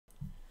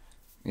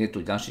Je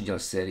tu ďalší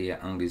diel série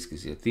Anglicky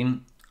s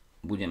Yetim.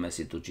 Budeme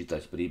si tu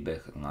čítať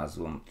príbeh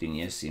názvom Ty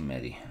nie si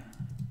Mary.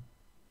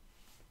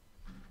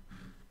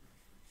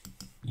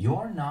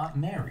 You're not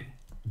Mary.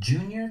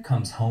 Junior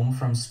comes home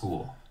from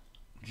school.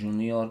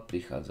 Junior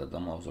prichádza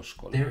domov zo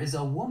školy. There is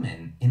a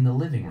woman in the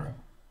living room.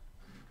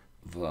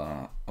 V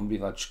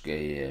obývačke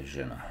je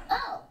žena.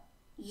 Oh,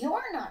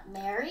 you're not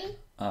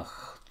Mary?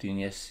 Ach, ty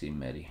nie si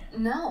Mary.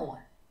 No,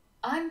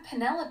 I'm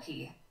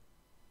Penelope.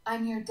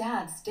 I'm your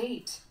dad's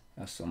date.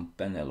 Ja som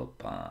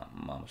Penelopa,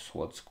 mám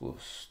schôdzku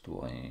s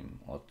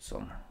tvojim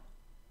otcom.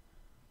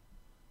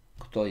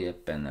 Kto je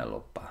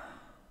Penelopa?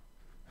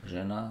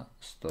 Žena,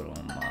 s ktorou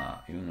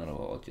má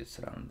Juniorov otec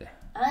rande.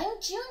 I'm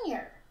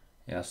Junior.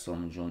 Ja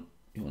som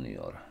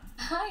Junior.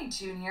 Hi,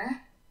 Junior.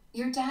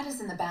 Your dad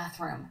is in the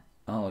bathroom.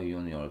 Ahoj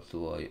Junior,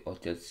 tvoj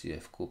otec je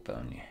v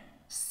kúpeľni.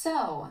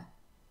 So,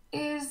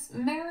 is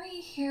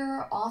Mary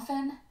here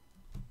often?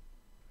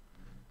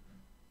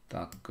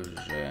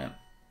 Takže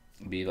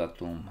býva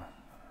tu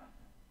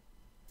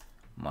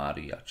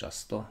Mária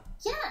často?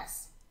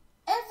 Yes,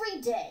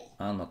 every day.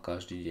 Áno,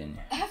 každý deň.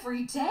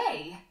 Every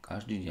day?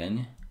 Každý deň?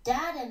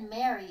 Dad and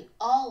Mary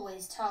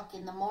always talk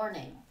in the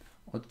morning.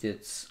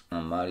 Otec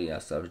a Mária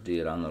sa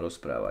vždy ráno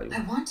rozprávajú.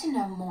 I want to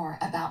know more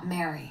about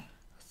Mary.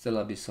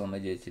 Chcela by som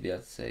vedieť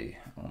viacej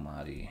o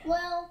Márii.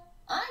 Well,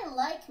 I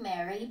like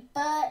Mary,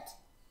 but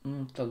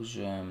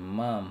Takže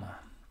mám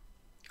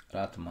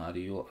rád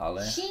Máriu,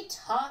 ale she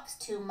talks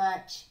too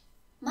much.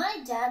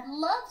 My dad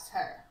loves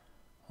her.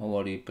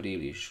 hovorí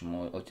príliš.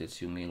 Môj otec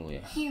ju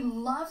miluje. He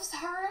loves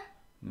her?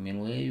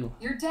 Miluje ju?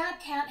 Your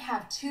dad can't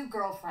have two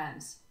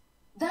girlfriends.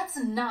 That's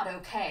not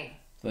okay.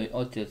 Tvoj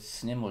otec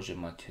nemôže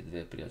mať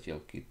dve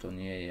priateľky. To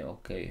nie je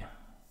OK.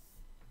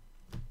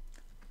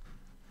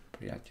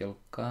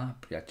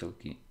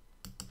 Priateľky.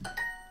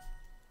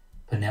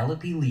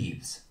 Penelope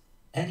leaves.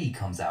 Eddie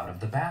comes out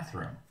of the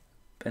bathroom.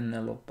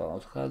 Penelopa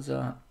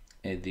odchádza,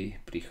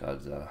 Eddie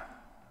prichádza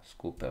z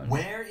kúpeľne.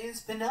 Where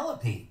is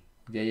Penelope?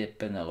 Kde je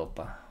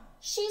Penelopa?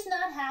 She's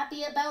not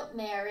happy about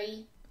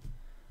Mary.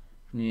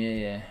 Nie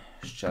je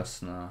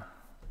šťastná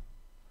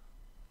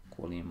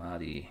kvôli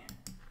Márii.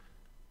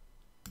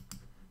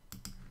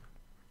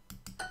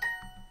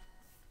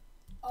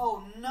 Oh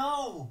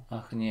no!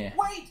 Ach nie,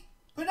 Wait!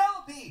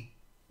 Penelope!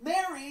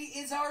 Mary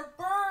is our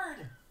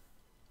bird!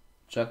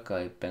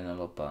 čakaj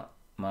Penelopa,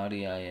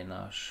 Mária je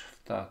náš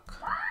vták.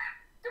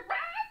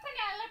 Goodbye,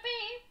 Penelope.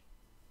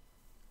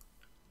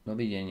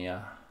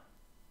 Dovidenia,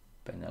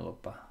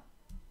 Penelopa.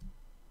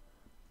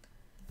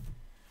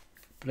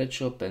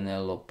 Prečo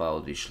Penelopa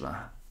odišla?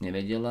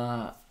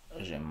 Nevedela,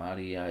 že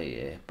Mária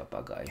je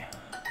papagaj.